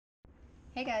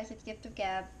Hey guys, it's Gift of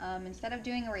Gab. Instead of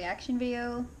doing a reaction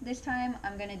video this time,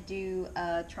 I'm gonna do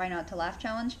a try not to laugh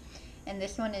challenge. And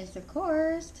this one is, of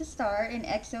course, to start an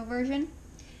EXO version.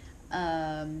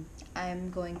 I'm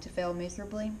going to fail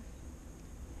miserably.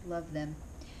 Love them.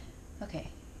 Okay,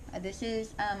 this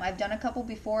is, I've done a couple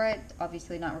before it,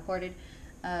 obviously not recorded.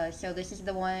 So this is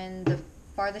the one, the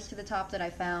farthest to the top that I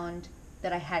found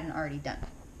that I hadn't already done.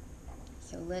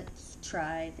 So let's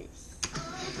try this.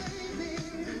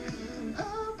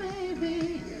 Oh,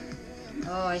 baby.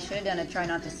 Oh, I should have done a try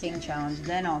not to sing challenge,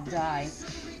 then I'll die.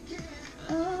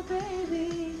 Oh,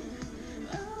 baby.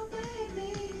 Oh,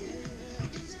 baby.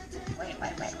 Wait.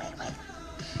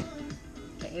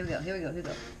 Okay, here we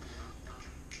go.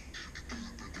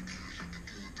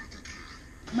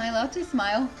 Am I allowed to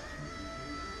smile?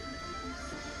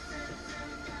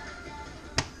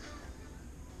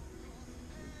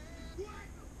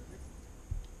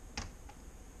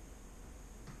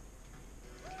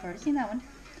 I've already seen that one.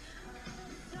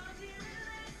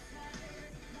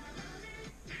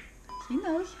 Seen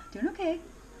those. Doing okay.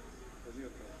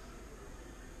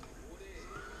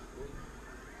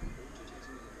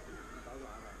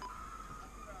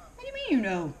 What do you mean you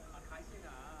know?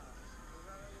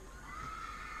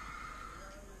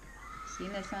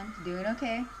 Seen this one. Doing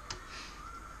okay.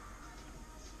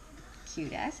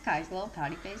 Cute ass. Kai's little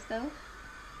pouty face though.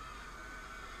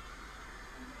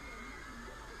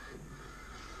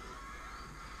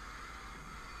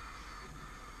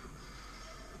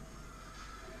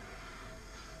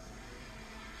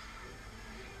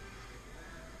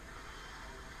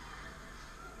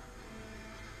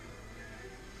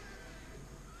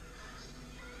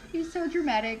 He's so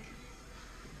dramatic.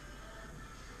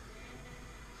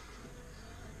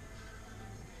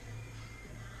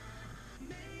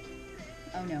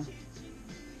 Oh no.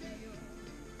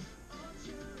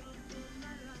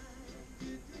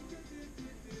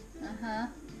 Uh-huh.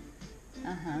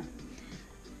 Uh-huh.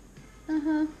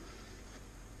 Uh-huh.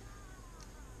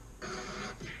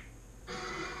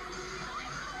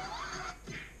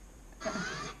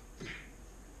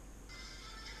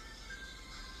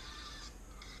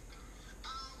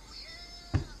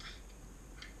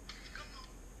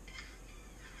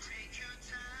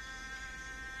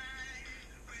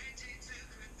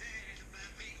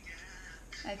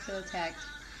 I feel attacked.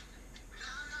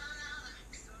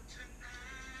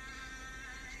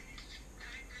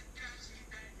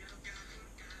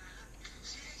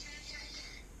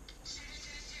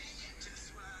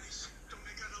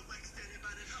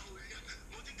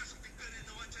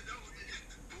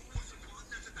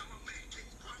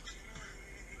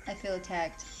 I feel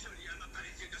attacked.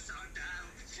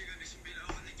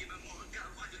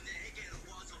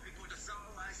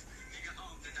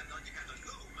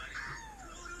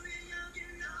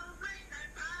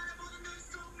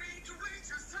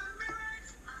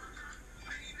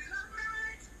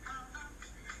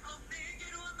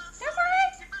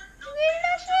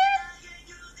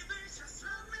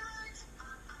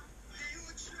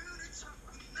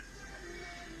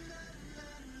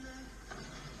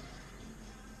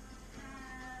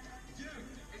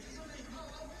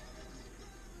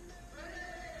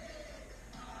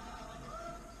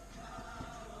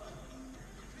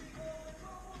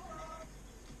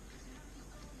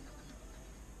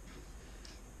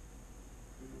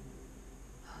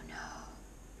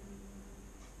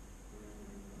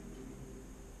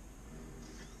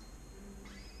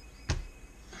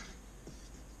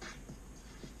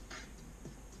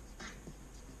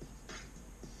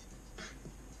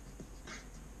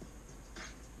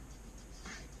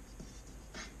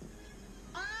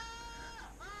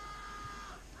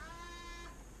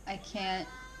 I can't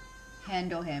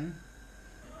handle him.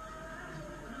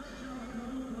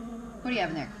 What do you have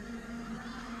in there?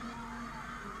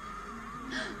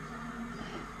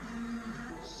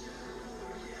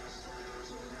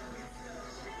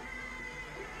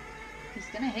 He's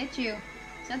gonna hit you.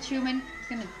 That's human. He's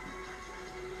gonna...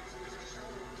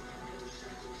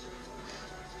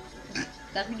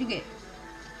 That's what you get.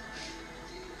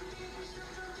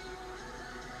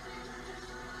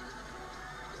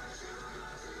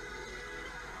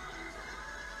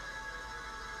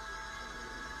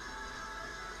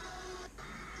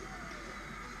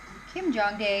 Kim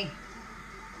Jong-dae.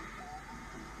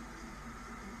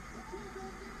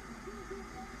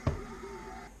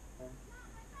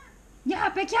 Yeah,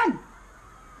 Baekhyun!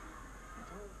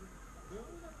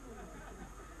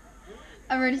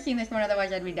 I've already seen this one,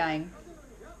 otherwise I'd be dying.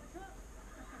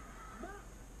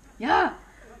 Yeah!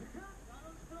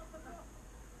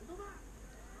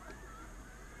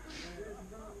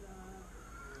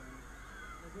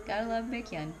 Gotta love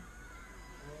Baekhyun.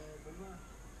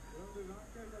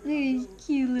 His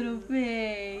cute little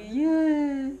face.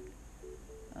 Yeah.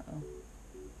 Uh-oh.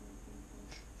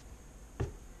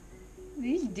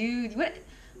 These dudes, what?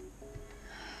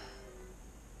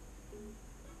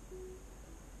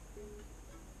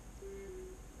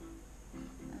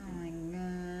 Oh my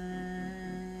god.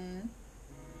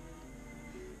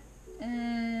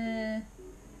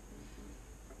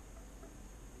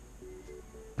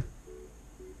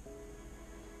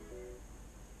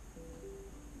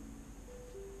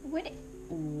 What?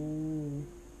 Ooh.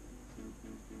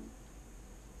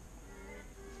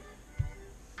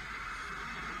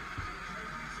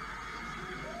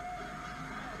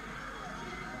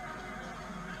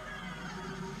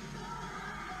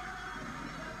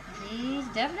 He's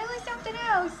definitely something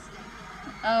else.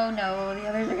 Oh no, the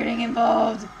others are getting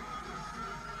involved.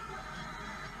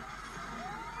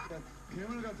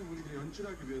 괴물 같은 분위기를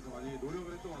연출하기 위해서 많이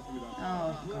노력을 했던 것 같습니다.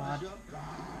 Oh god.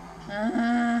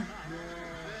 네,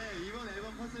 이번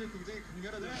앨범 컨셉이 굉장히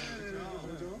강렬하잖아요.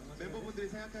 그렇죠? 멤버분들이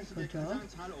생각하시기에 가장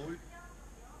잘 어울.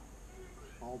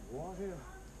 뭐 하세요?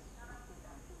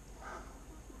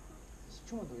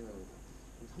 10초만 더 기다려.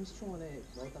 30초 만에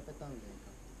넣었다 뺐다 하면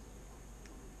되니까.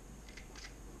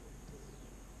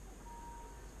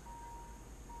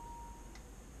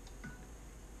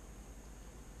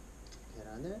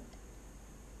 계란을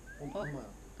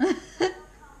엄마야.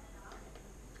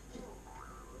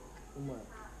 엄마야.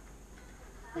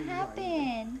 What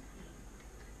happened?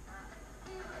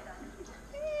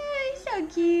 He's so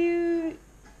cute.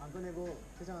 안 꺼내고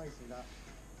퇴장하겠습니다.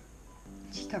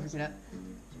 She covers it up.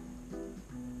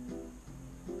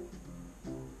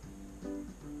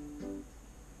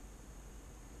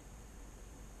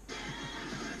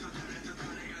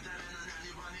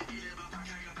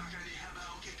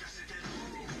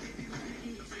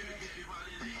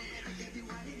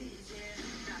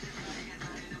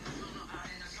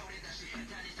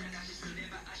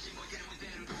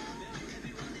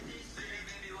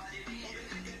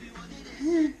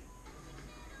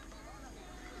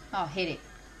 Oh, hit it.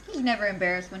 He's never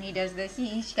embarrassed when he does this.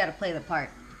 He's got to play the part.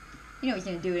 You know he's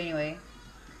going to do it anyway.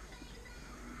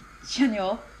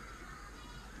 Chanyeol.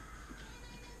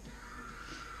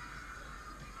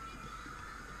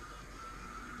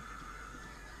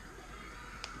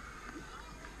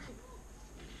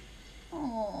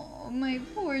 Oh, my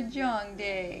poor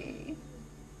Jongdae.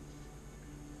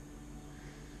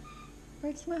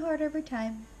 Breaks my heart every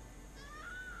time.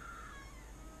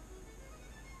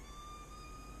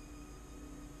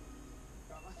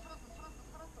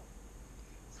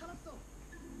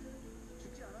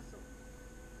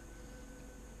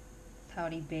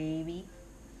 Pouty baby.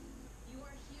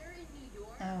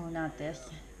 Oh, not this.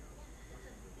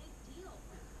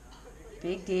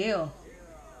 Big deal.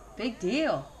 Big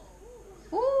deal.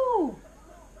 Woo!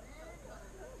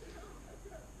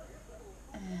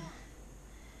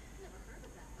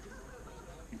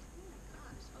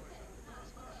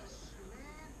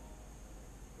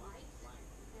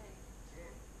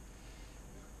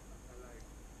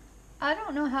 I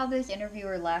don't know how this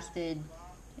interviewer lasted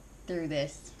through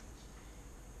this.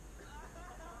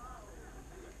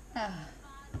 Oh,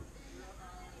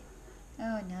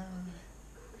 oh no.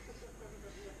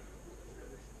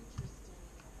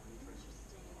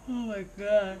 Oh my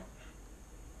god.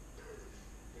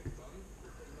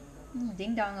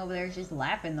 Ding Dong over there is just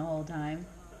laughing the whole time.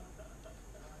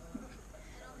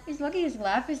 He's lucky his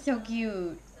laugh is so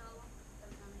cute.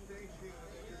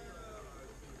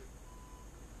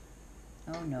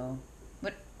 Oh no.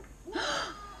 What?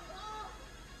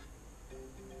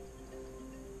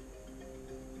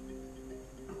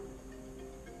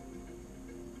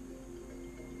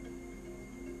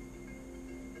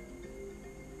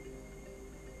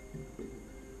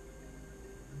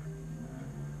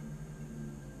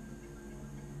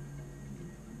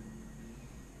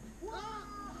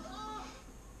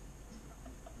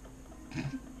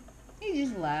 He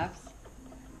just laughs.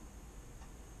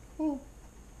 Cool.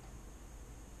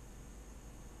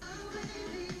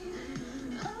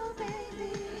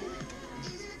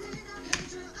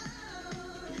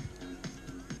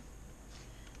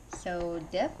 So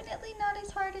definitely not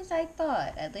as hard as I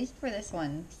thought, at least for this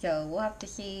one. So we'll have to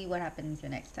see what happens the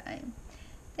next time.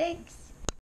 Thanks.